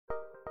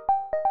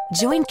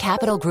Join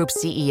Capital Group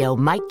CEO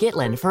Mike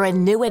Gitlin for a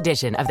new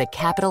edition of the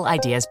Capital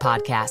Ideas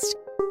Podcast.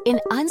 In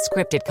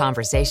unscripted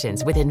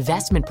conversations with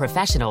investment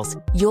professionals,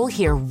 you'll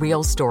hear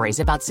real stories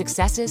about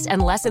successes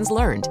and lessons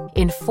learned,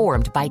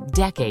 informed by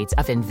decades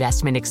of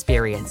investment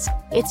experience.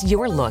 It's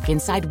your look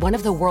inside one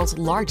of the world's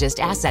largest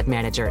asset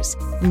managers.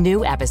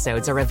 New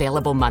episodes are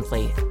available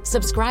monthly.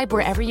 Subscribe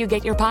wherever you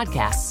get your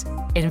podcasts.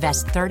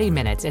 Invest 30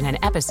 minutes in an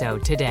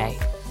episode today.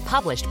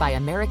 Published by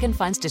American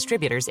Funds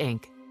Distributors,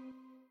 Inc.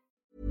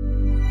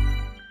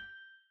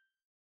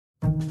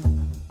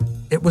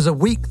 It was a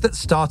week that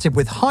started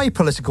with high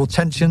political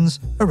tensions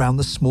around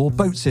the small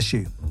boats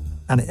issue,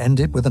 and it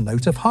ended with a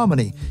note of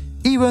harmony,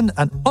 even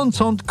an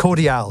entente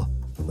cordiale.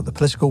 But the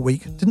political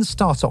week didn't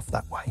start off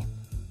that way.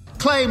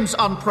 Claims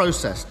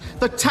unprocessed,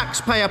 the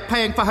taxpayer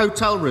paying for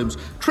hotel rooms,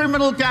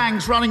 criminal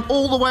gangs running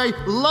all the way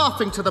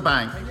laughing to the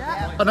bank,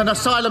 and an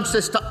asylum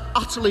system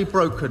utterly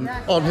broken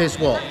on his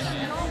watch.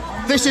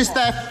 This is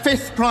their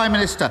 5th Prime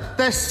Minister,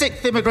 their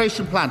 6th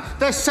immigration plan,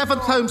 their 7th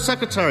Home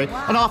Secretary,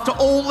 and after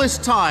all this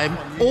time,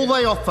 all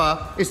they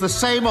offer is the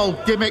same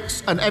old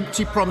gimmicks and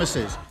empty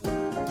promises.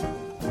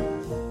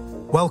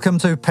 Welcome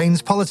to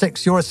Payne's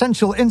Politics, your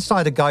essential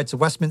insider guide to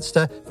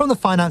Westminster from the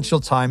Financial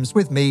Times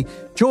with me,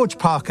 George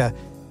Parker,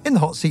 in the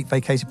hot seat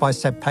vacated by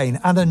Seb Payne.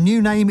 And a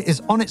new name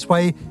is on its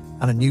way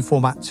and a new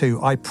format too,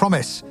 I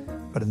promise.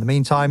 But in the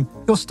meantime,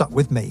 you're stuck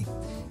with me.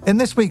 In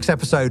this week's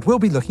episode, we'll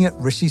be looking at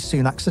Rishi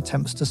Sunak's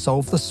attempts to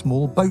solve the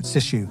small boats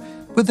issue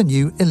with the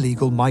new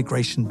illegal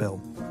migration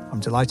bill. I'm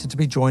delighted to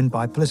be joined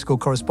by political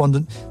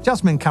correspondent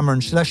Jasmine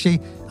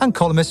Cameron-Sheleshi and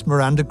columnist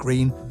Miranda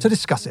Green to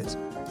discuss it.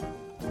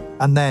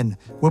 And then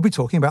we'll be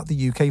talking about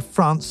the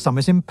UK-France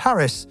summit in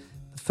Paris,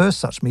 the first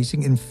such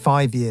meeting in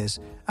 5 years,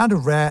 and a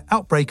rare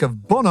outbreak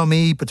of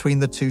bonhomie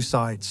between the two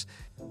sides.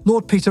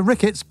 Lord Peter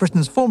Ricketts,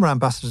 Britain's former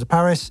ambassador to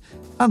Paris,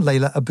 and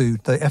Layla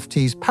Aboud, the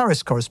FT's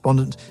Paris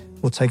correspondent,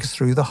 will take us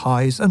through the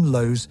highs and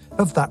lows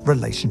of that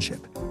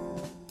relationship.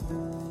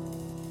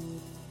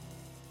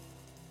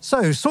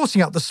 So,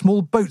 sorting out the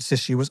small boats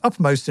issue was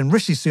uppermost in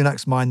Rishi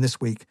Sunak's mind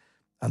this week,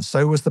 and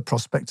so was the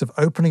prospect of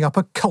opening up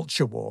a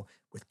culture war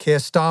with Keir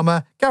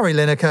Starmer, Gary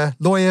Lineker,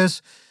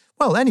 lawyers,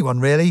 well, anyone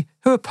really,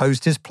 who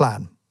opposed his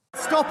plan.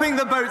 Stopping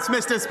the boats,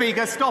 Mr.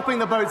 Speaker, stopping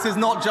the boats is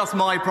not just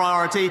my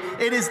priority,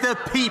 it is the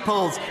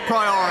people's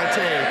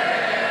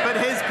priority. But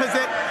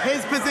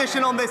his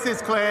position on this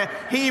is clear.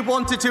 He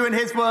wanted to, in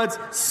his words,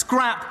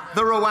 scrap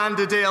the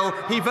Rwanda deal.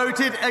 He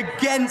voted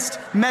against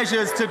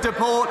measures to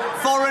deport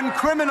foreign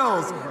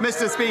criminals,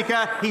 Mr.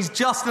 Speaker. He's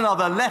just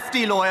another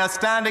lefty lawyer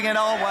standing in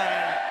our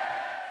way.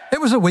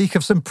 It was a week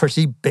of some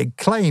pretty big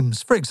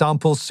claims. For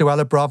example,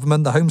 Suella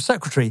Braverman, the Home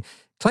Secretary,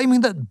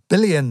 claiming that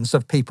billions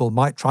of people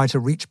might try to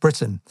reach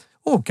Britain.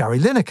 Or Gary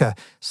Lineker,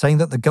 saying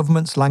that the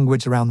government's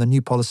language around the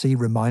new policy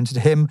reminded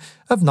him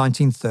of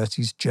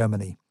 1930s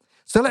Germany.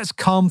 So let's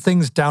calm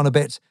things down a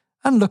bit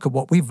and look at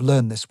what we've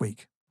learned this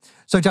week.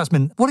 So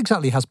Jasmine, what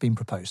exactly has been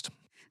proposed?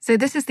 So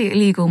this is the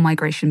illegal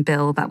migration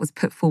bill that was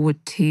put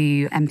forward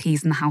to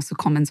MPs in the House of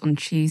Commons on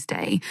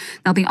Tuesday.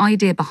 Now, the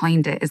idea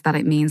behind it is that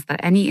it means that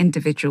any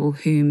individual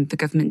whom the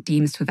government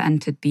deems to have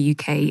entered the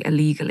UK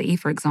illegally,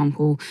 for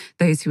example,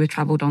 those who have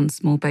travelled on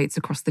small boats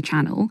across the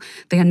Channel,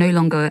 they are no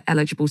longer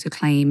eligible to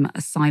claim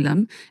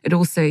asylum. It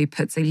also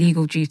puts a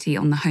legal duty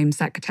on the Home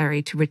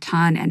Secretary to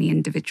return any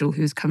individual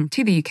who's come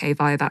to the UK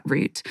via that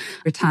route,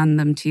 return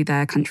them to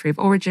their country of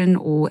origin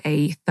or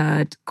a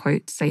third,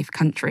 quote, safe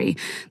country.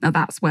 Now,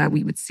 that's where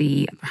we would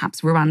see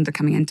perhaps Rwanda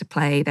coming into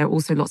play. There are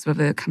also lots of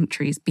other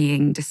countries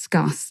being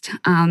discussed.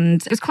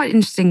 And it was quite an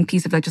interesting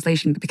piece of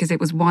legislation because it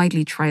was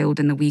widely trailed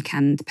in the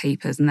weekend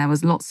papers and there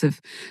was lots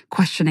of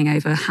questioning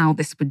over how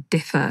this would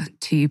differ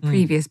to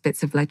previous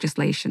bits of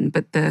legislation.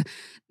 But the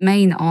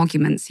main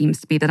argument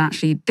seems to be that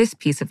actually this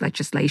piece of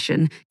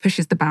legislation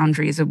pushes the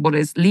boundaries of what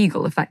is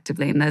legal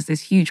effectively. And there's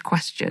this huge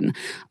question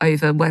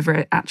over whether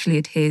it actually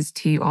adheres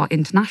to our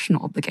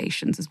international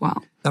obligations as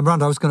well. Now,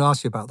 Miranda, I was going to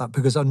ask you about that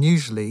because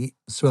unusually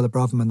Suella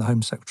Braverman, the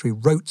Home Secretary,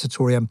 wrote to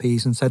Tory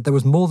MPs and said there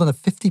was more than a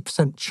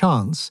 50%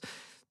 chance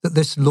that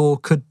this law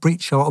could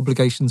breach our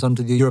obligations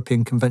under the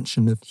European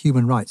Convention of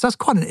Human Rights. That's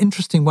quite an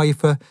interesting way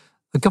for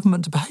a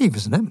government to behave,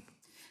 isn't it?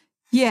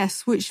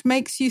 Yes, which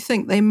makes you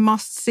think they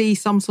must see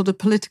some sort of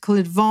political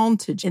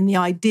advantage in the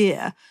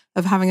idea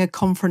of having a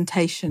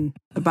confrontation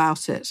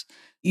about it.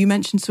 You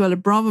mentioned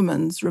Suella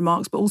Braverman's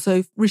remarks, but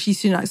also Rishi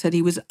Sunak said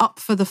he was up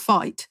for the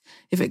fight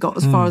if it got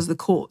as far as the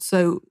court.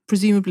 So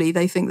presumably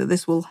they think that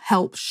this will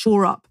help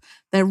shore up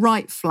their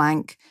right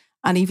flank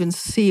and even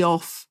see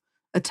off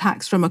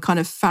attacks from a kind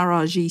of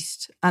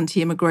Farageist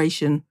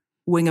anti-immigration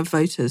wing of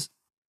voters.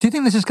 Do you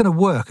think this is going to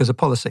work as a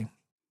policy?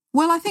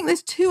 Well, I think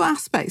there's two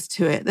aspects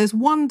to it. There's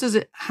one, does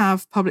it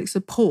have public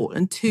support?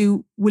 And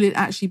two, will it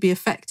actually be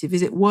effective?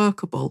 Is it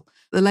workable?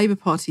 The Labour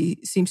Party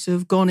seems to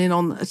have gone in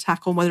on the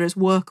attack on whether it's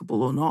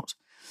workable or not.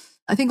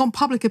 I think on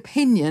public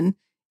opinion,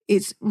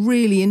 it's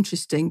really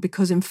interesting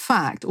because, in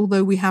fact,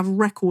 although we have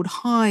record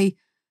high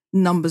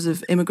numbers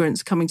of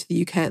immigrants coming to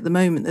the UK at the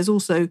moment, there's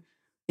also,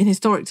 in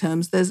historic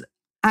terms, there's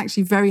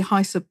actually very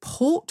high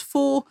support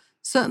for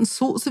certain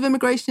sorts of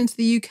immigration into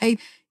the UK.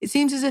 It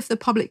seems as if the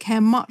public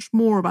care much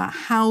more about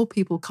how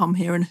people come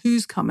here and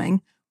who's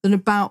coming than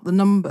about the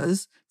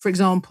numbers. For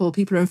example,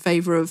 people are in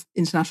favour of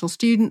international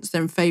students,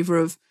 they're in favour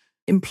of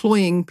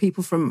employing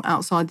people from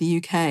outside the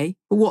UK.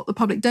 But what the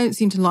public don't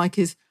seem to like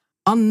is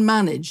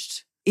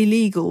unmanaged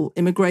illegal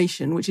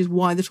immigration, which is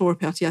why the Tory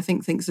party, I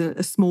think, thinks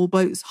a small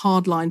boats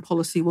hardline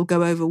policy will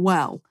go over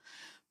well.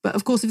 But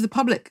of course, if the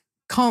public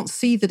can't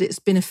see that it's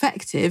been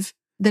effective,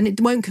 then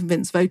it won't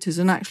convince voters.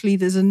 And actually,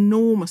 there's an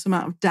enormous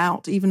amount of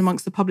doubt, even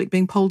amongst the public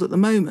being polled at the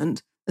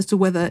moment, as to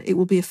whether it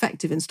will be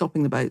effective in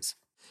stopping the boats.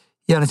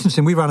 Yeah, and it's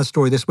interesting. We ran a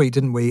story this week,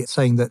 didn't we,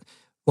 saying that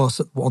whilst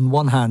on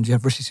one hand you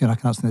have Rishi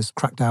Sunak announcing this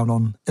crackdown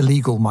on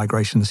illegal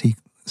migration as he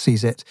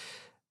sees it,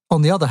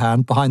 on the other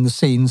hand, behind the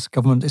scenes,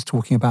 government is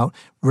talking about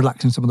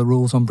relaxing some of the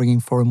rules on bringing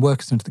foreign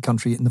workers into the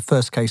country. In the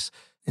first case,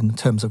 in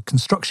terms of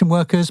construction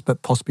workers,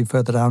 but possibly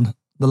further down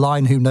the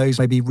line, who knows,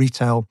 maybe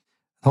retail,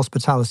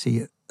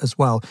 hospitality as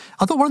well.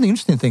 I thought one of the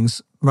interesting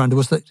things, Miranda,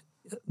 was that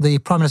the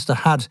Prime Minister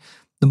had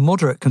the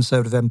moderate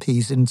Conservative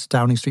MPs into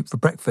Downing Street for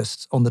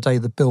breakfast on the day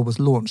the bill was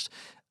launched.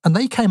 And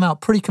they came out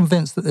pretty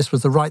convinced that this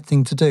was the right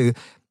thing to do.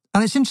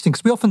 And it's interesting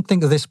because we often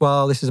think of this,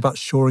 well, this is about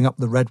shoring up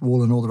the red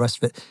wall and all the rest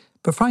of it.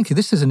 But frankly,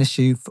 this is an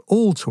issue for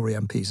all Tory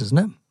MPs, isn't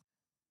it?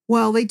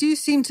 Well, they do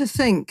seem to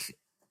think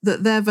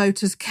that their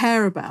voters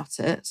care about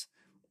it,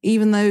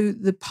 even though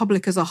the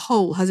public as a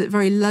whole has it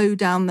very low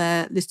down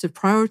their list of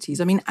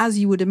priorities. I mean, as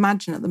you would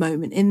imagine at the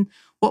moment, in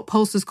what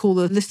pollsters call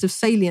the list of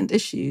salient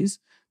issues,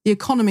 the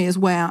economy is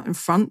way out in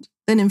front,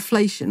 then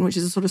inflation, which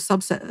is a sort of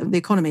subset of the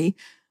economy,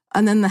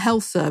 and then the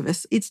health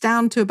service. It's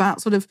down to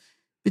about sort of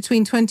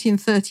between 20 and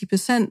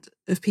 30%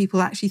 of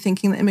people actually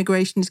thinking that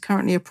immigration is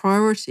currently a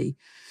priority.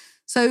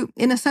 So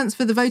in a sense,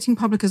 for the voting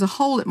public as a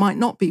whole, it might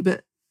not be,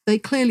 but they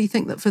clearly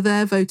think that for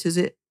their voters,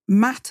 it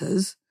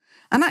matters.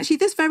 And actually,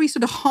 this very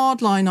sort of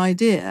hardline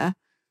idea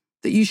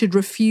that you should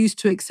refuse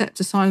to accept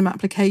asylum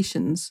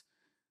applications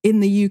in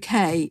the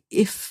UK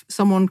if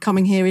someone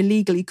coming here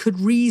illegally could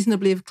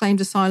reasonably have claimed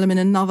asylum in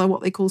another,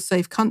 what they call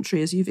safe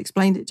country, as you've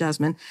explained it,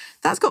 Jasmine,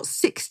 that's got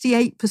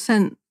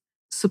 68%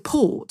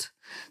 support.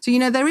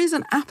 So, there is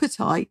an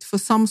appetite for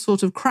some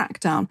sort of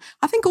crackdown.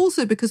 I think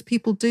also because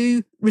people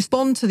do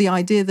respond to the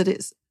idea that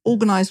it's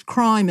organised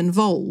crime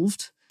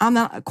involved, and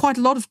that quite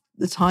a lot of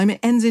the time it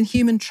ends in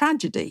human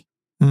tragedy.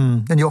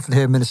 And you often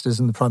hear ministers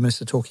and the Prime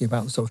Minister talking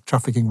about the sort of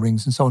trafficking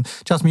rings and so on.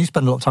 Jasmine, you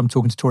spend a lot of time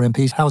talking to Tory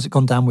MPs. How's it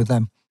gone down with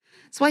them?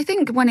 So I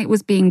think when it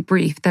was being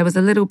briefed, there was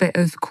a little bit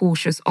of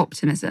cautious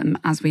optimism.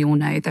 As we all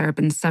know, there have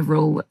been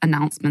several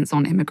announcements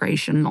on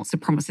immigration, lots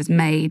of promises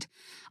made.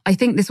 I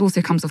think this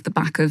also comes off the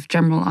back of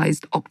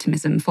generalised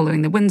optimism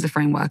following the Windsor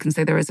framework. And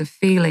so there is a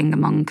feeling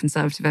among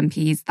Conservative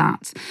MPs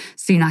that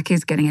Sunak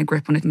is getting a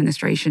grip on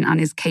administration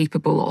and is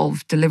capable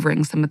of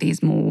delivering some of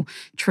these more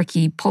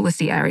tricky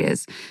policy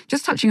areas.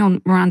 Just touching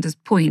on Miranda's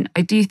point,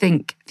 I do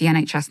think the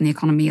NHS and the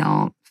economy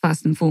are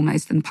first and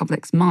foremost in the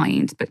public's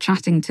mind. But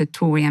chatting to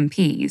Tory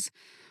MPs,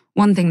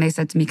 one thing they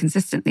said to me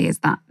consistently is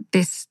that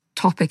this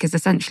topic has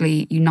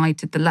essentially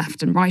united the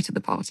left and right of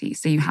the party.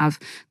 So you have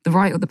the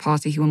right of the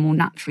party who are more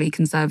naturally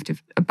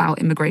conservative about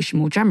immigration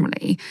more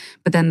generally,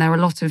 but then there are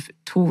a lot of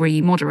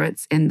Tory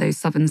moderates in those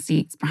southern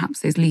seats, perhaps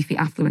those leafy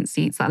affluent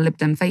seats that are Lib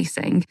Dem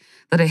facing,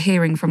 that are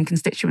hearing from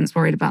constituents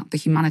worried about the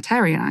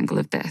humanitarian angle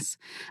of this.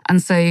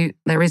 And so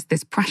there is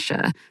this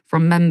pressure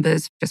from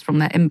members just from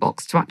their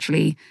inbox to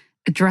actually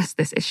address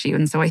this issue.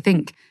 And so I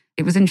think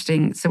it was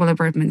interesting, Suella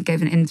Braverman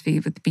gave an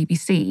interview with the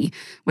BBC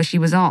where she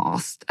was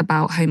asked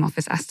about Home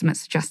Office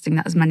estimates suggesting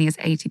that as many as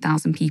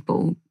 80,000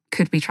 people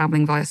could be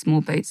travelling via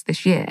small boats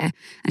this year.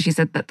 And she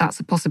said that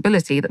that's a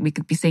possibility that we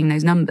could be seeing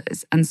those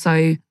numbers. And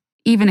so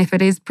even if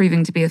it is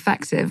proving to be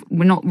effective,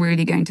 we're not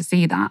really going to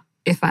see that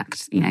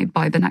effect,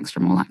 by the next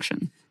general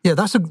election. Yeah,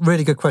 that's a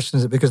really good question,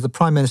 isn't it? Because the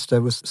Prime Minister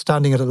was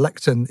standing at a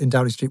lectern in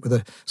Downing Street with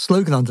a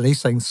slogan underneath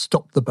saying,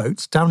 "Stop the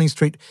boats." Downing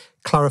Street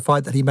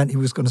clarified that he meant he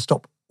was going to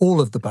stop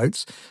all of the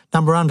boats.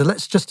 Now, Miranda,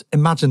 let's just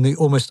imagine the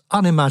almost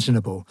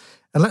unimaginable.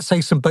 And let's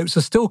say some boats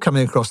are still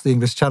coming across the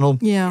English Channel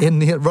in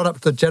the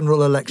run-up to the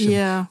general election.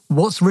 Yeah.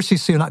 What's Rishi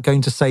Sunak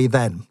going to say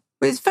then?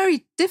 Well, it's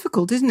very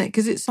difficult, isn't it?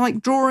 Because it's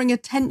like drawing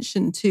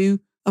attention to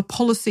a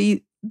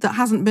policy that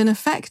hasn't been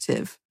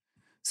effective.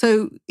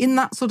 So in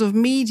that sort of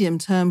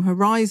medium-term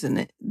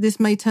horizon, this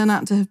may turn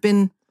out to have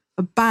been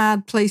a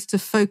bad place to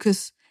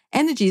focus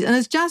energies. And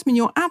as Jasmine,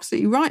 you're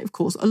absolutely right, of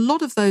course, a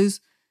lot of those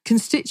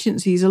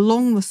constituencies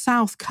along the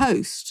south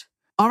coast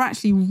are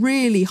actually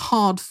really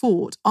hard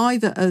fought,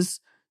 either as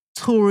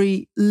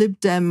Tory Lib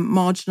Dem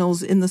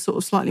marginals in the sort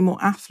of slightly more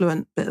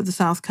affluent bit of the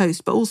south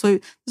coast, but also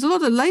there's a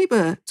lot of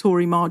Labour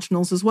Tory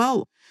marginals as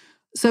well.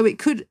 So it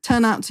could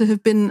turn out to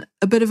have been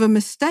a bit of a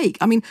mistake.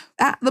 I mean,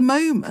 at the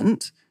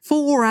moment,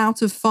 4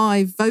 out of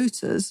 5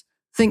 voters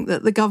think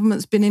that the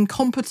government's been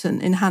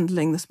incompetent in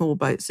handling the small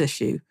boats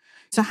issue.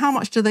 So how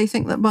much do they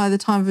think that by the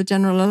time of a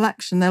general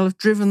election, they'll have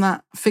driven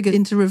that figure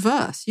into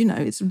reverse?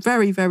 It's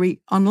very,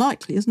 very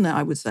unlikely, isn't it,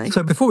 I would say?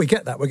 So before we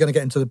get that, we're going to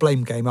get into the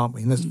blame game, aren't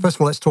we? And first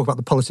of all, let's talk about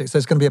the politics.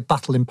 There's going to be a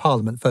battle in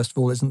Parliament, first of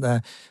all, isn't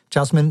there?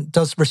 Jasmine,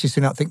 does Rishi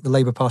Sunak think the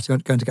Labour Party are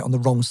going to get on the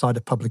wrong side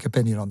of public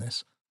opinion on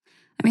this?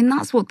 I mean,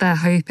 that's what they're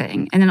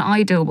hoping. In an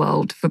ideal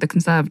world for the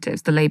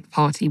Conservatives, the Labour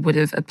Party would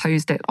have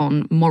opposed it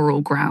on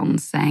moral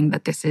grounds, saying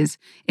that this is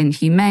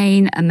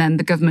inhumane, and then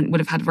the government would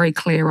have had a very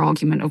clear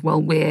argument of,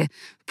 well, we're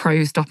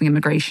pro-stopping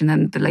immigration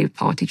and the Labour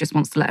Party just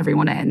wants to let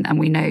everyone in. And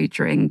we know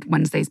during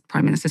Wednesday's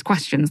Prime Minister's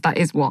questions, that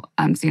is what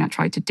Sunak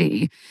tried to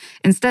do.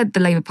 Instead, the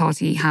Labour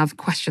Party have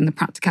questioned the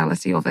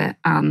practicality of it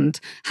and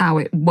how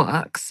it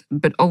works,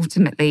 but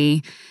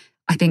ultimately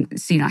I think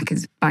Sunak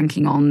is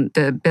banking on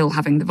the bill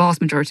having the vast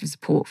majority of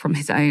support from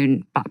his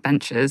own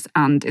backbenchers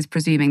and is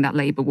presuming that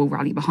Labour will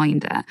rally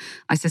behind it.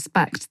 I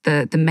suspect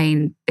the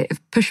main bit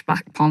of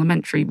pushback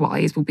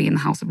parliamentary-wise will be in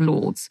the House of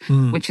Lords,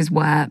 which is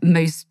where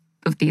most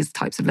of these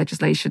types of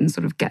legislation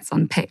sort of gets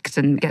unpicked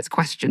and gets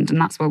questioned.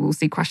 And that's where we'll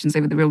see questions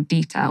over the real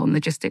detail and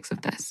logistics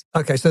of this.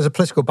 OK, so there's a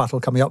political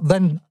battle coming up.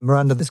 Then,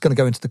 Miranda, this is going to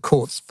go into the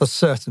courts for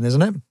certain,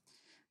 isn't it?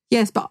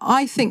 Yes, but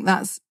I think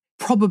that's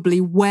probably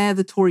where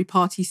the Tory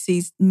party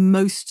sees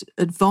most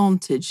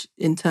advantage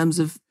in terms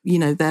of,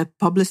 their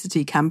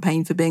publicity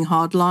campaign for being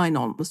hardline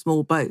on the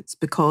small boats,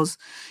 because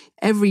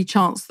every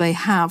chance they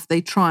have,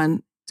 they try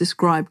and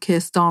describe Keir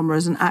Starmer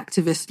as an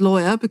activist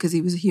lawyer because he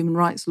was a human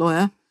rights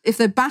lawyer. If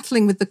they're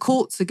battling with the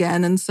courts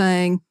again and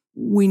saying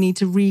we need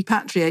to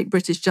repatriate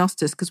British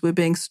justice because we're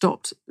being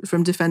stopped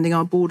from defending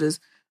our borders,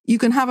 you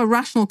can have a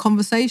rational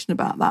conversation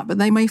about that, but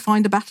they may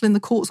find a battle in the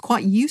courts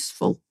quite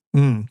useful.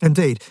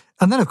 Indeed.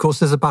 And then, of course,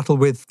 there's a battle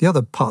with the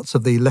other parts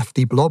of the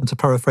lefty blob, to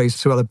paraphrase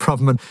Suella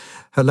Braverman,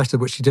 her letter,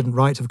 which she didn't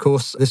write, of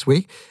course, this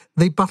week.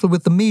 The battle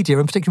with the media,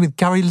 and particularly with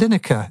Gary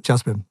Lineker,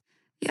 Jasmine.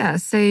 Yeah,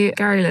 so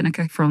Gary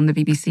Lineker from the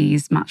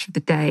BBC's Match of the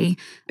Day,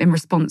 in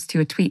response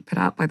to a tweet put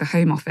out by the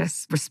Home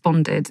Office,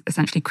 responded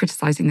essentially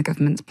criticising the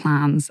government's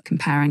plans,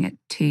 comparing it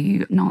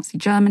to Nazi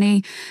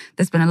Germany.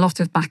 There's been a lot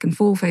of back and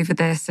forth over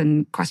this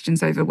and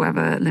questions over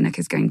whether Lineker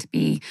is going to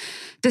be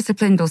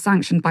disciplined or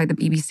sanctioned by the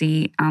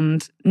BBC.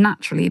 And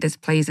naturally, this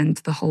plays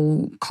into the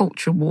whole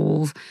culture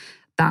war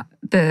that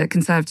the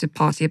Conservative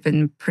Party have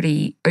been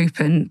pretty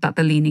open that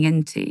they're leaning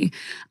into.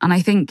 And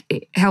I think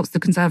it helps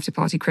the Conservative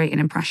Party create an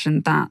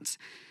impression that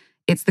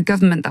it's the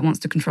government that wants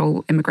to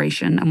control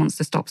immigration and wants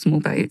to stop small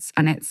boats.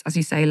 And it's, as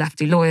you say,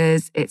 lefty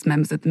lawyers, it's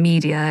members of the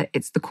media,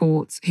 it's the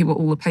courts who are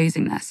all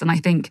opposing this. And I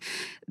think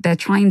they're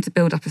trying to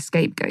build up a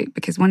scapegoat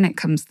because when it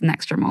comes to the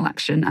next general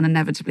election, and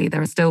inevitably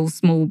there are still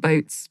small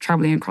boats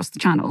travelling across the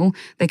channel,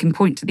 they can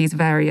point to these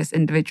various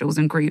individuals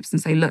and groups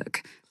and say,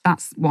 look,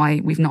 that's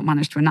why we've not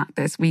managed to enact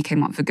this. We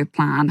came up with a good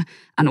plan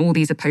and all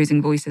these opposing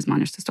voices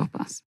managed to stop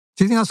us.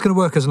 Do you think that's going to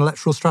work as an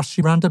electoral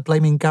strategy, Miranda,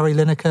 blaming Gary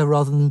Lineker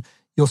rather than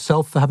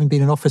yourself for having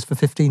been in office for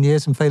 15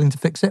 years and failing to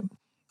fix it?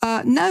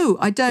 No,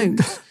 I don't.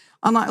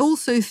 And I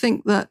also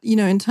think that,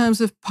 in terms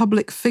of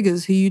public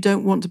figures who you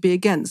don't want to be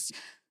against,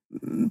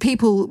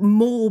 people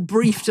more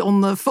briefed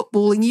on the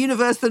footballing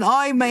universe than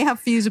I may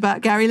have views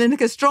about Gary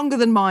Lineker, stronger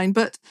than mine.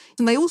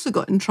 And they also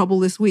got in trouble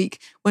this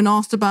week when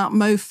asked about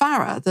Mo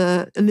Farah,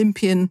 the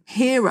Olympian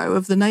hero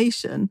of the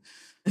nation,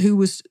 who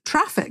was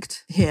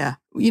trafficked here.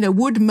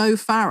 Would Mo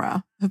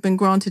Farah have been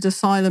granted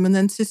asylum and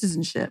then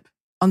citizenship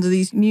under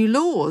these new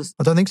laws?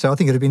 I don't think so. I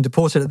think he'd have been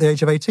deported at the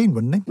age of 18,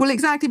 wouldn't he? Well,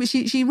 exactly. But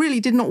she really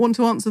did not want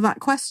to answer that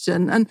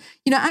question. And,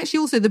 actually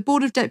also the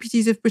Board of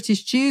Deputies of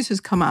British Jews has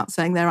come out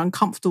saying they're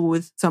uncomfortable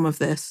with some of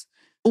this.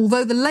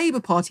 Although the Labour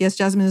Party, as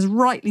Jasmine has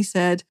rightly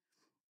said,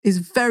 is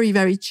very,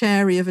 very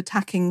chary of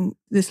attacking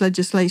this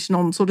legislation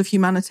on sort of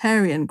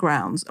humanitarian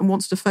grounds and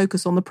wants to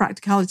focus on the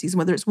practicalities and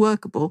whether it's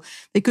workable,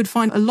 they could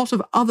find a lot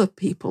of other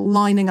people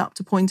lining up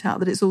to point out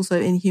that it's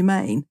also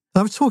inhumane.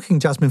 I was talking,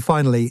 Jasmine,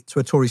 finally, to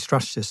a Tory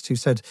strategist who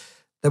said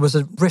there was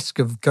a risk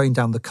of going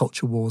down the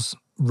culture wars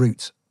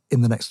route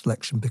in the next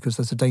election because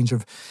there's a danger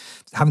of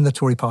having the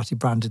Tory party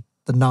branded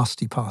the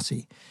nasty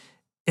party.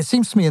 It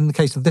seems to me in the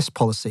case of this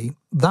policy,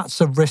 that's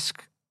a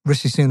risk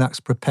Rishi Sunak's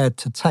prepared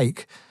to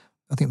take.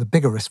 I think the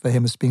bigger risk for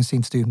him is being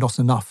seen to do not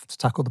enough to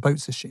tackle the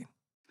boats issue.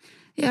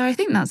 Yeah, I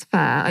think that's fair.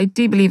 I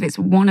do believe it's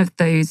one of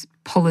those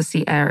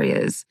policy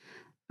areas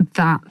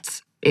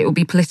that it will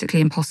be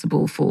politically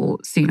impossible for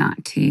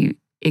Sunak to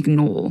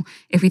ignore.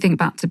 If we think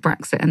back to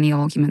Brexit and the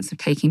arguments of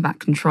taking back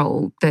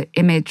control, the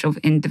image of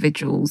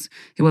individuals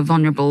who are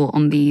vulnerable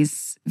on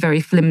these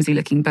very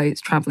flimsy-looking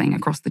boats travelling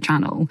across the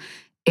channel,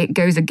 it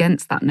goes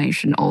against that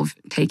notion of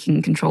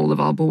taking control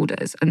of our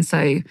borders. And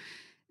so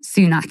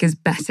Sunak is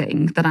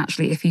betting that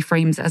actually if he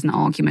frames it as an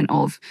argument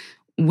of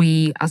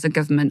we as a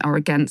government are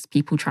against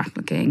people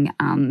trafficking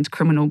and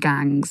criminal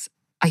gangs,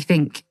 I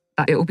think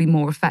that it will be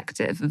more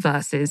effective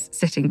versus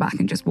sitting back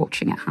and just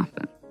watching it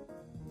happen.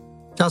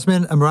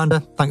 Jasmine and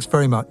Miranda, thanks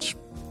very much.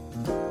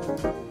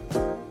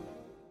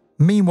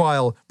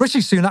 Meanwhile, Rishi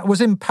Sunak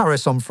was in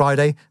Paris on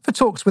Friday for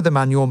talks with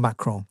Emmanuel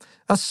Macron,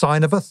 a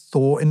sign of a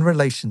thaw in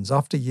relations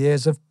after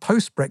years of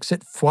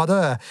post-Brexit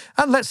froideur.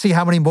 And let's see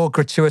how many more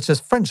gratuitous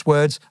French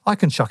words I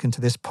can chuck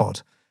into this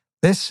pod.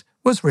 This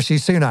was Rishi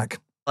Sunak.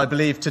 I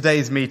believe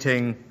today's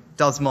meeting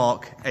does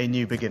mark a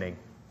new beginning,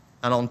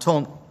 an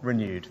entente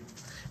renewed.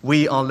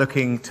 We are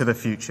looking to the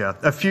future,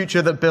 a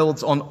future that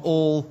builds on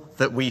all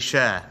that we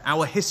share,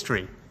 our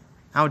history,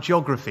 our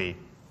geography,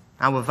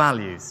 our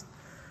values,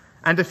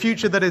 and a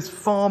future that is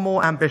far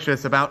more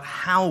ambitious about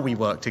how we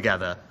work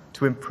together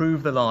to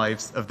improve the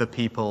lives of the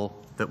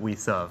people that we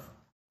serve.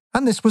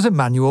 And this was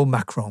Emmanuel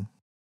Macron.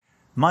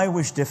 My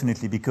wish,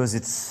 definitely, because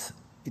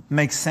it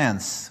makes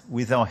sense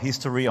with our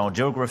history, our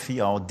geography,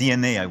 our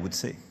DNA, I would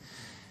say,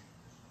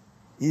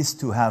 is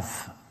to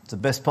have the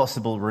best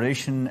possible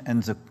relation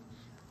and the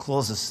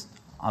closest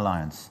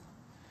alliance.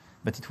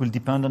 But it will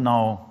depend on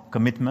our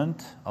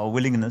commitment, our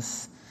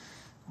willingness,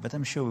 but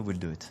I'm sure we will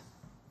do it.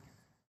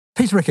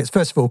 Peter Ricketts,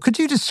 first of all, could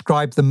you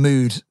describe the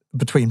mood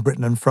between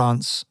Britain and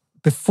France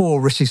before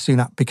Rishi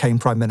Sunak became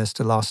Prime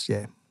Minister last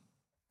year?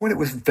 Well, it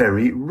was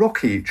very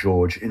rocky,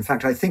 George. In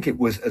fact, I think it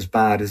was as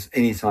bad as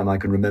any time I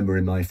can remember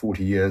in my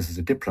 40 years as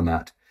a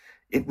diplomat.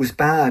 It was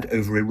bad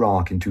over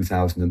Iraq in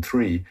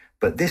 2003,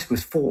 but this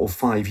was 4 or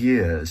 5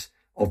 years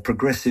of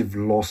progressive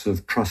loss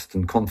of trust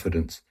and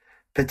confidence,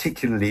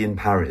 particularly in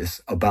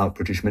Paris, about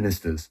British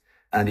ministers.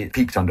 And it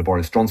peaked under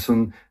Boris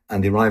Johnson,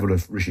 and the arrival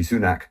of Rishi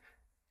Sunak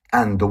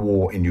and the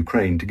war in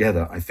Ukraine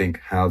together, I think,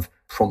 have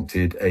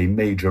prompted a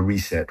major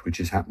reset, which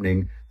is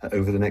happening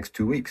over the next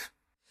 2 weeks.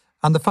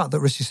 And the fact that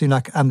Rishi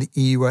Sunak and the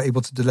EU were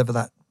able to deliver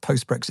that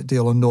post-Brexit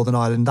deal on Northern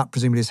Ireland, that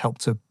presumably has helped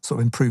to sort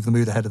of improve the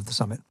mood ahead of the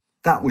summit.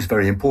 That was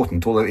very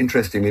important, although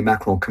interestingly,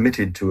 Macron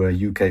committed to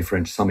a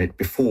UK-French summit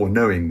before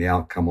knowing the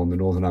outcome on the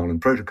Northern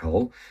Ireland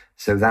Protocol.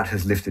 So that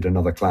has lifted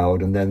another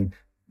cloud. And then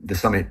the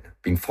summit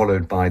being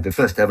followed by the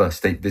first ever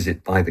state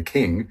visit by the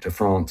King to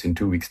France in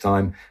 2 weeks'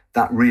 time,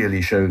 that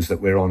really shows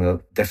that we're on a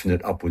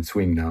definite upward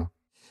swing now.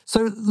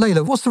 So,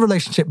 Layla, what's the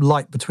relationship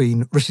like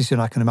between Rishi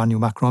Sunak and Emmanuel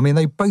Macron? I mean,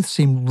 they both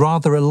seem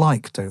rather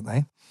alike, don't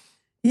they?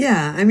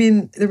 Yeah, I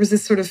mean, there was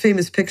this sort of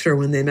famous picture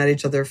when they met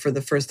each other for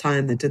the first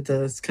time that did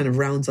the kind of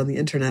rounds on the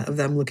internet of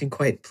them looking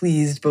quite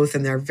pleased, both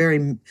in their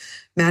very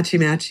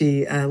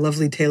matchy,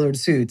 lovely tailored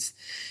suits.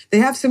 They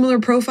have similar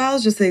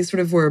profiles, just they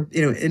sort of were,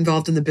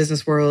 involved in the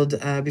business world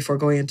before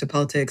going into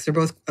politics. They're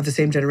both of the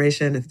same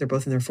generation. I think they're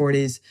both in their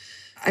 40s.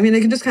 I mean,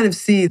 I can just kind of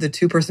see the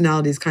two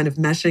personalities kind of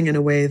meshing in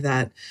a way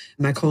that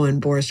Macron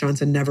and Boris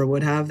Johnson never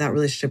would have. That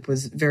relationship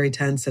was very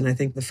tense. And I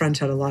think the French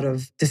had a lot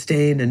of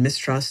disdain and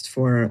mistrust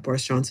for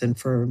Boris Johnson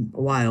for a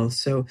while.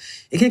 So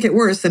it can't get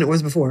worse than it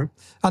was before.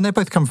 And they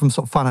both come from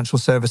sort of financial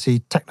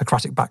servicey,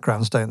 technocratic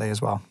backgrounds, don't they,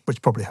 as well,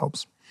 which probably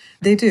helps.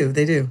 They do.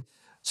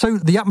 So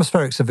the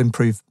atmospherics have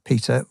improved,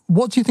 Peter.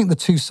 What do you think the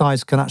two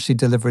sides can actually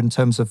deliver in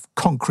terms of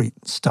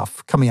concrete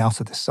stuff coming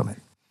out of this summit?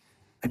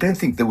 I don't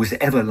think there was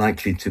ever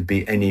likely to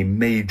be any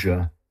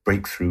major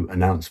breakthrough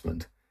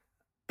announcement.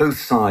 Both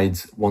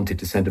sides wanted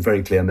to send a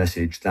very clear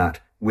message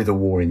that with a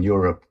war in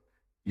Europe,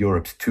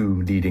 Europe's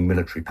two leading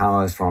military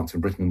powers, France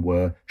and Britain,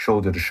 were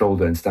shoulder to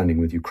shoulder and standing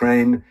with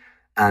Ukraine.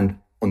 And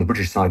on the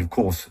British side, of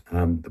course,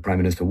 the Prime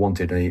Minister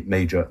wanted a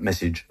major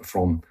message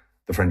from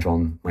the French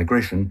on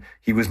migration.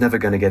 He was never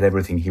going to get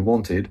everything he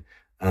wanted.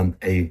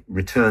 A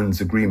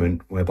returns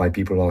agreement whereby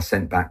people are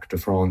sent back to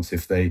France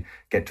if they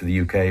get to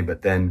the UK,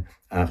 but then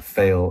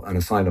fail an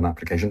asylum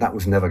application. That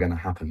was never going to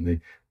happen. The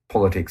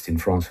politics in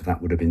France for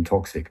that would have been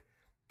toxic.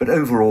 But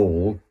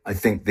overall, I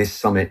think this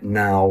summit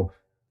now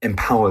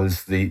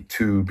empowers the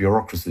two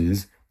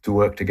bureaucracies to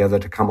work together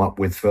to come up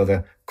with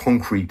further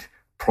concrete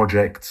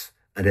projects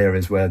and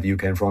areas where the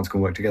UK and France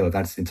can work together.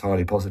 That's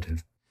entirely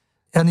positive.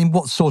 And in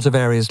what sort of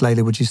areas,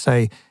 Layla, would you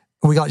say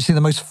are we likely to see the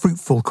most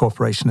fruitful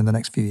cooperation in the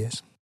next few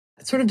years?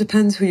 It sort of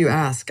depends who you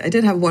ask. I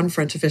did have one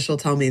French official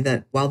tell me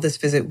that while this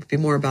visit would be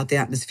more about the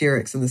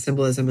atmospherics and the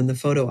symbolism and the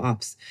photo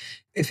ops,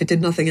 if it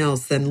did nothing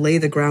else, then lay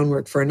the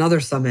groundwork for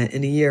another summit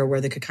in a year where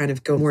they could kind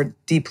of go more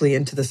deeply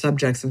into the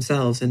subjects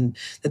themselves, and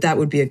that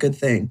would be a good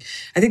thing.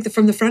 I think that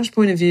from the French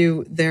point of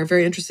view, they're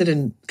very interested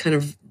in kind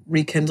of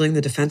rekindling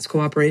the defense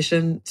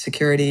cooperation,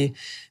 security,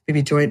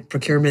 maybe joint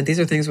procurement. These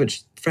are things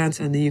which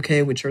France and the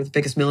UK, which are the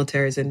biggest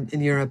militaries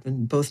in Europe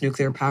and both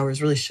nuclear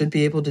powers, really should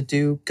be able to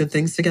do good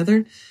things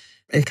together.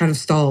 It kind of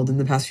stalled in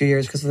the past few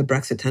years because of the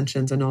Brexit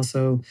tensions and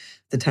also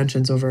the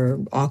tensions over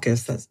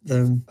AUKUS, that's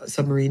the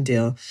submarine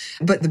deal.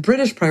 But the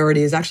British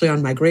priority is actually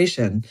on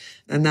migration.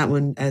 And that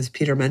one, as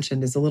Peter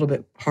mentioned, is a little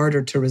bit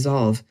harder to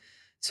resolve.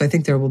 So I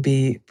think there will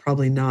be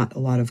probably not a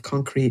lot of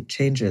concrete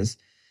changes.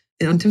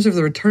 And in terms of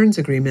the returns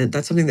agreement,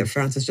 that's something that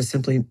France is just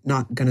simply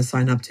not going to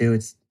sign up to.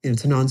 It's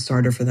a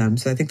non-starter for them.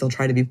 So I think they'll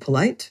try to be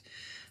polite,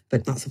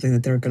 but not something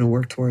that they're going to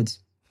work towards.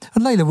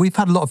 And Layla, we've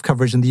had a lot of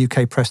coverage in the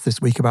UK press this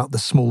week about the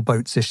small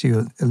boats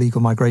issue, illegal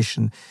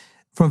migration,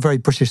 from a very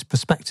British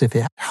perspective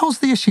here. How's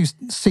the issue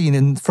seen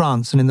in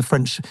France and in the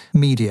French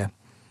media?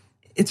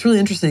 It's really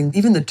interesting.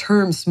 Even the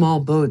term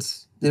small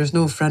boats, there's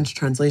no French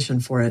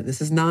translation for it.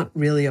 This is not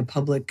really a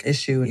public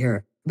issue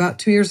here. About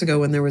 2 years ago,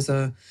 when there was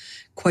a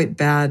quite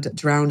bad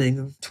drowning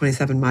of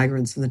 27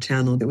 migrants in the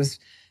Channel, it was,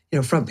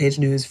 front page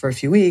news for a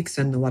few weeks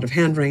and a lot of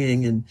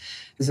hand-wringing, and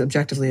it was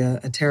objectively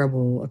a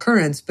terrible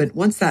occurrence. But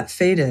once that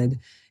faded,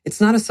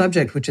 it's not a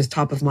subject which is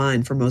top of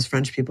mind for most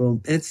French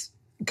people. It's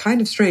kind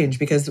of strange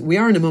because we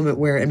are in a moment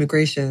where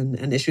immigration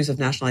and issues of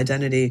national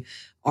identity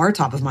are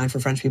top of mind for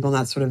French people, and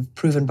that's sort of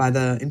proven by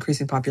the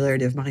increasing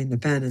popularity of Marine Le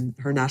Pen and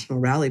her National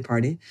Rally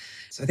Party.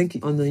 So I think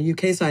on the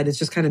UK side, it's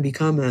just kind of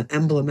become an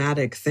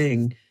emblematic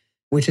thing,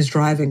 which is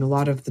driving a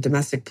lot of the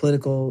domestic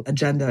political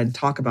agenda and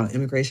talk about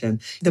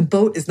immigration. The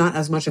boat is not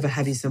as much of a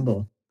heavy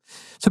symbol.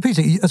 So,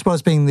 Peter, as well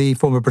as being the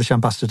former British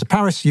ambassador to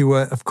Paris, you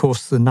were, of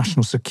course, the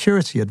national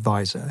security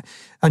advisor,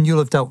 and you'll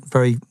have dealt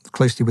very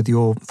closely with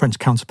your French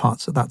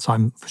counterparts at that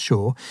time, for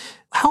sure.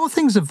 How have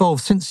things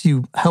evolved since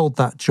you held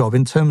that job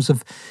in terms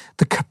of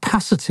the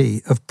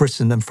capacity of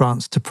Britain and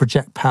France to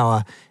project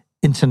power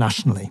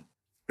internationally?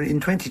 In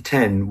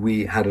 2010,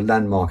 we had a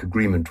landmark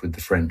agreement with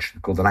the French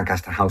called the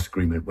Lancaster House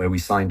Agreement, where we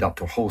signed up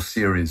to a whole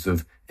series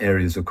of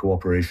areas of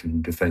cooperation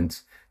in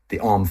defence, the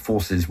armed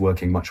forces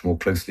working much more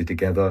closely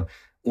together,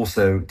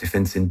 also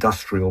defence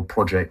industrial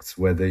projects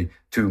where the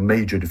two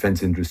major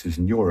defence industries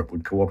in Europe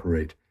would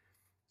cooperate.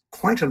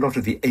 Quite a lot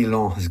of the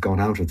élan has gone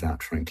out of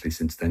that, frankly,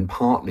 since then,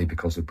 partly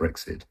because of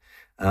Brexit,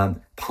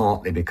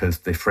 partly because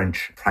the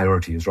French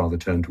priority has rather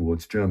turned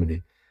towards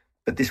Germany.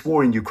 But this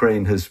war in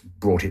Ukraine has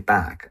brought it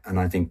back, and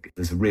I think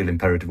there's a real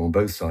imperative on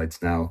both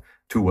sides now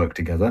to work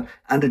together,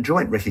 and a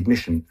joint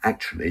recognition,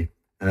 actually,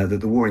 that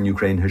the war in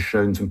Ukraine has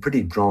shown some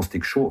pretty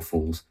drastic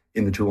shortfalls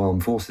in the two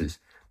armed forces.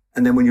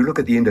 And then when you look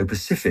at the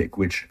Indo-Pacific,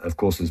 which, of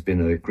course, has been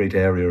a great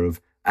area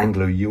of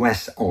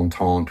Anglo-US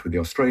entente with the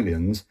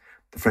Australians,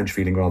 the French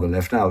feeling rather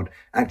left out,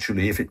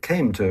 actually, if it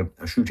came to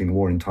a shooting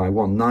war in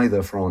Taiwan,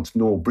 neither France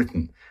nor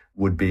Britain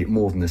would be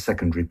more than a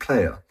secondary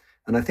player.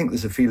 And I think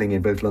there's a feeling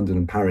in both London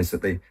and Paris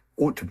that they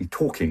ought to be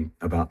talking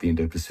about the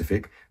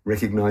Indo-Pacific,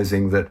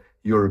 recognizing that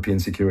European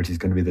security is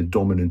going to be the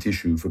dominant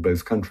issue for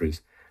both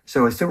countries.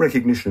 So it's a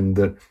recognition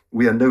that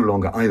we are no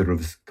longer either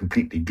of us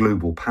completely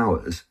global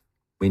powers.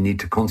 We need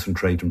to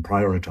concentrate and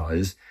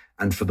prioritize.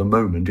 And for the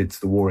moment, it's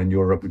the war in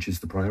Europe, which is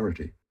the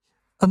priority.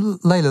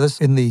 And Leila,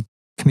 in the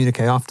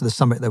communique after the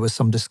summit, there was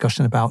some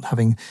discussion about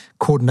having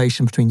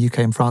coordination between UK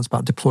and France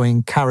about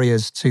deploying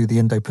carriers to the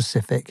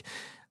Indo-Pacific.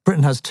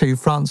 Britain has 2,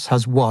 France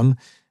has 1.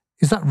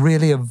 Is that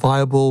really a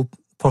viable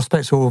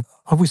prospect, or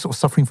are we sort of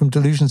suffering from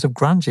delusions of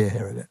grandeur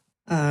here a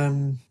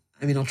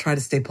bit? I'll try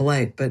to stay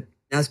polite, but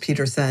as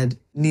Peter said,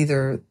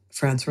 neither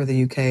France or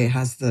the UK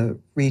has the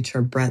reach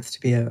or breadth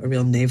to be a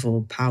real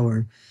naval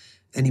power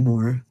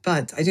anymore.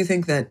 But I do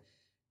think that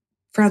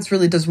France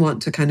really does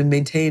want to kind of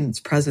maintain its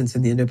presence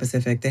in the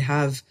Indo-Pacific. They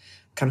have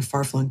kind of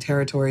far-flung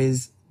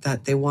territories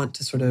that they want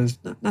to sort of,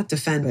 not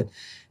defend, but,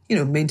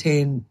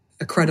 maintain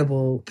a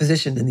credible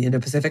position in the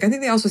Indo-Pacific. I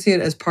think they also see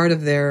it as part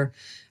of their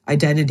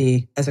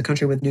identity as a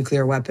country with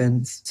nuclear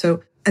weapons.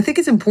 So I think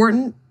it's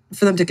important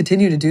for them to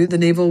continue to do the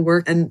naval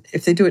work. And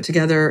if they do it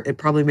together, it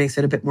probably makes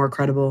it a bit more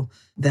credible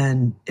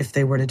than if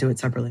they were to do it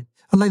separately.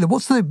 And Leila,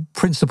 what's the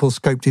principal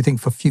scope, do you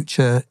think, for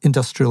future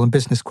industrial and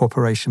business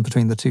cooperation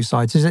between the two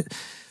sides? Is it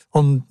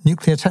on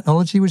nuclear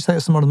technology, would you say, are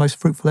some of the most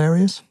fruitful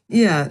areas?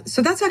 Yeah,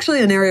 so that's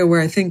actually an area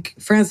where I think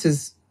France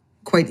is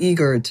quite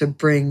eager to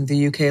bring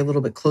the UK a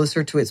little bit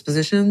closer to its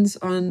positions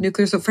on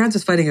nuclear. So France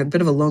is fighting a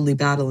bit of a lonely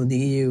battle in the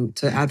EU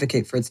to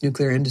advocate for its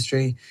nuclear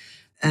industry.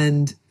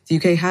 And the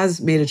UK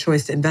has made a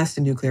choice to invest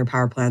in nuclear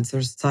power plants.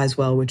 There's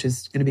Sizewell, which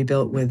is going to be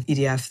built with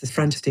EDF, the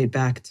French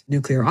state-backed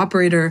nuclear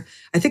operator.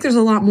 I think there's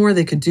a lot more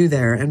they could do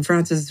there, and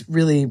France is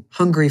really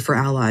hungry for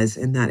allies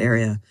in that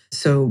area.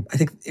 So I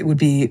think it would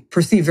be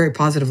perceived very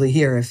positively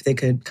here if they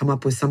could come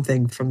up with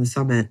something from the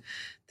summit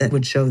that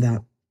would show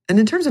that. And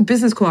in terms of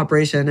business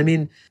cooperation,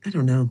 I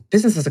don't know.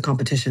 Business is a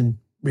competition,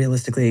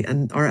 realistically.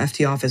 And our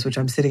FT office, which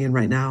I'm sitting in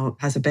right now,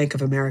 has a Bank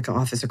of America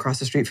office across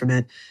the street from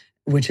it,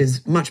 which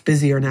is much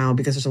busier now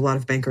because there's a lot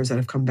of bankers that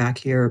have come back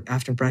here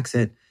after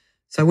Brexit.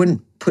 So I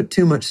wouldn't put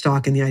too much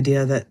stock in the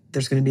idea that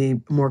there's going to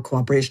be more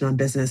cooperation on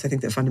business. I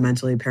think that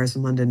fundamentally Paris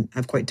and London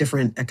have quite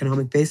different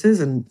economic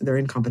bases and they're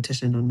in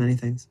competition on many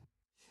things.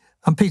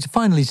 And Peter,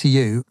 finally to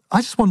you,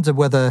 I just wonder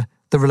whether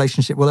the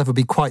relationship will ever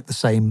be quite the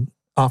same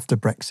after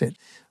Brexit.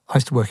 I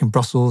used to work in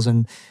Brussels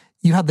and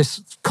you had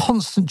this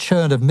constant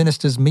churn of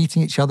ministers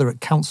meeting each other at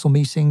council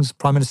meetings,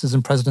 prime ministers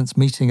and presidents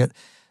meeting at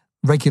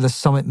regular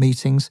summit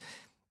meetings.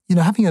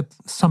 Having a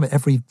summit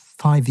every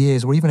 5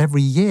 years or even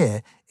every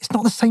year, it's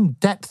not the same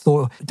depth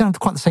or don't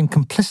have quite the same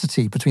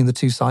complicity between the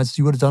two sides as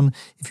you would have done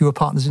if you were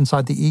partners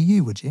inside the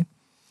EU, would you?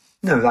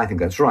 No, I think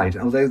that's right.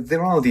 Although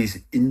there are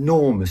these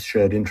enormous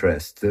shared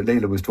interests.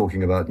 Leila was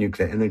talking about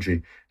nuclear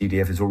energy.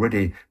 EDF is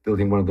already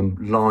building one of the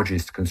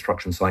largest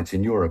construction sites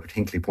in Europe at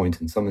Hinkley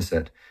Point in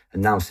Somerset,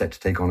 and now set to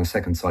take on a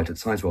second site at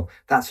Sizewell.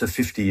 That's a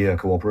 50-year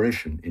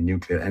cooperation in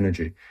nuclear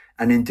energy.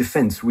 And in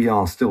defence, we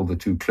are still the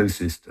two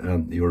closest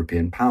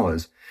European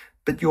powers.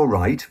 But you're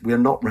right, we are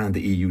not round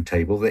the EU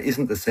table. There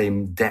isn't the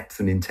same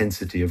depth and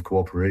intensity of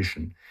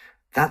cooperation.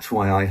 That's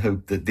why I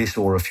hope that this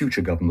or a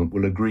future government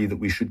will agree that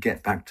we should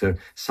get back to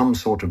some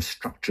sort of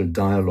structured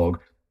dialogue,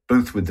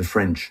 both with the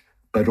French,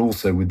 but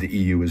also with the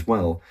EU as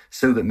well,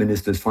 so that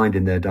ministers find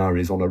in their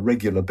diaries on a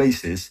regular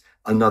basis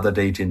another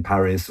date in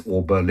Paris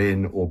or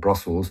Berlin or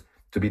Brussels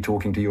to be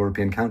talking to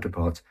European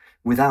counterparts.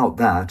 Without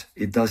that,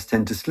 it does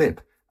tend to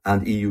slip.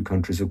 And EU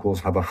countries, of course,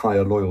 have a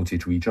higher loyalty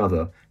to each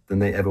other than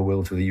they ever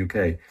will to the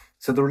UK.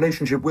 So the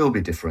relationship will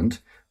be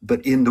different.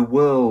 But in the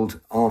world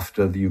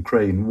after the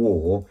Ukraine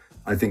war,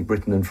 I think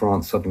Britain and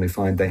France suddenly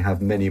find they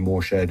have many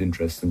more shared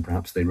interests than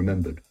perhaps they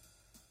remembered.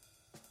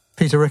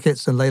 Peter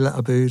Ricketts and Layla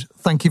Aboud,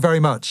 thank you very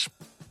much.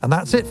 And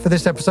that's it for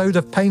this episode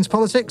of Payne's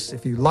Politics.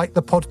 If you like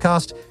the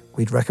podcast,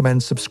 we'd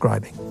recommend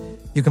subscribing.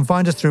 You can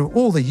find us through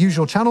all the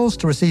usual channels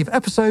to receive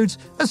episodes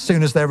as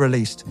soon as they're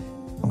released.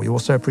 And we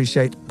also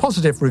appreciate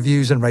positive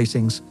reviews and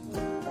ratings.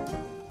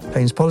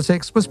 Payne's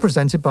Politics was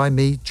presented by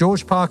me,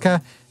 George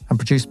Parker, and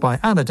produced by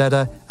Anna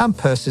Dedder and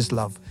Persis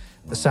Love.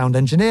 The sound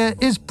engineer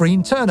is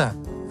Breen Turner.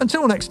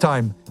 Until next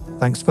time,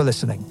 thanks for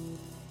listening.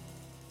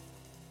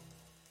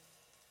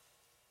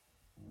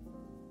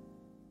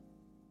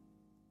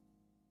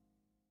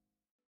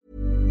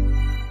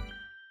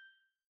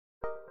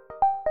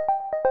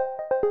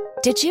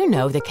 Did you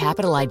know the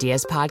Capital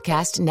Ideas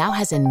podcast now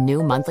has a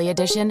new monthly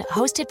edition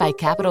hosted by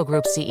Capital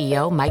Group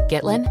CEO Mike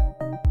Gitlin?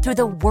 Through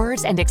the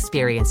words and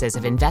experiences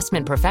of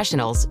investment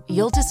professionals,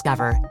 you'll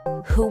discover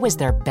who was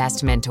their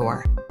best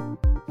mentor,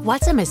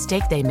 what's a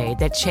mistake they made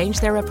that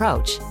changed their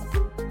approach,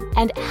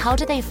 and how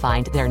do they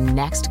find their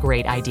next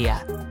great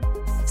idea.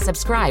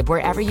 Subscribe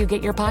wherever you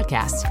get your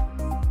podcasts.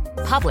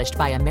 Published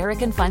by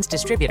American Funds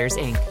Distributors,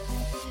 Inc.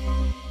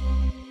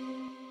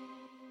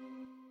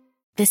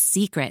 The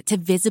secret to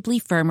visibly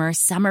firmer,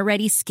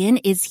 summer-ready skin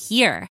is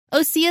here.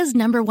 Osea's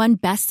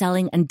 #1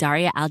 best-selling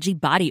Undaria Algae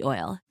Body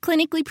Oil.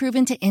 Clinically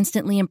proven to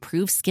instantly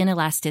improve skin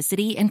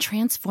elasticity and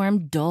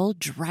transform dull,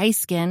 dry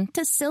skin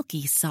to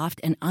silky, soft,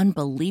 and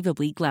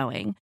unbelievably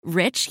glowing.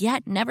 Rich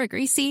yet never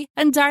greasy,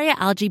 Undaria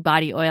Algae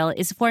Body Oil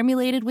is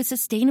formulated with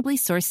sustainably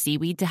sourced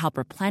seaweed to help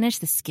replenish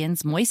the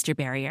skin's moisture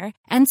barrier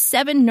and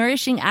 7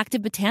 nourishing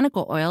active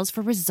botanical oils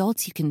for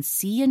results you can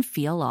see and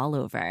feel all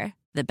over.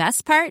 The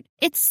best part?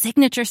 Its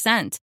signature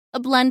scent. A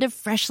blend of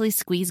freshly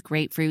squeezed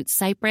grapefruit,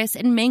 cypress,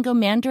 and mango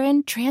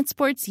mandarin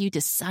transports you to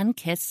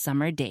sun-kissed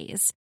summer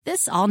days.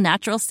 This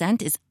all-natural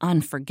scent is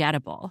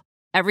unforgettable.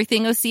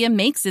 Everything Osea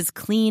makes is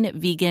clean,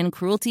 vegan,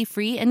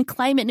 cruelty-free, and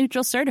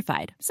climate-neutral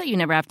certified, so you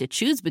never have to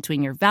choose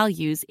between your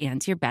values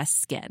and your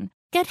best skin.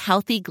 Get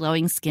healthy,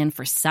 glowing skin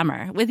for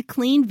summer with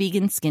clean,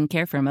 vegan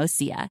skincare from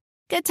Osea.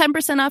 Get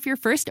 10% off your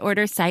first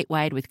order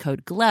site-wide with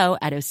code GLOW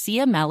at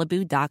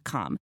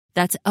OseaMalibu.com.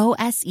 That's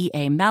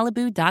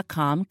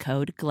OSEAMalibu.com,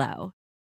 code GLOW.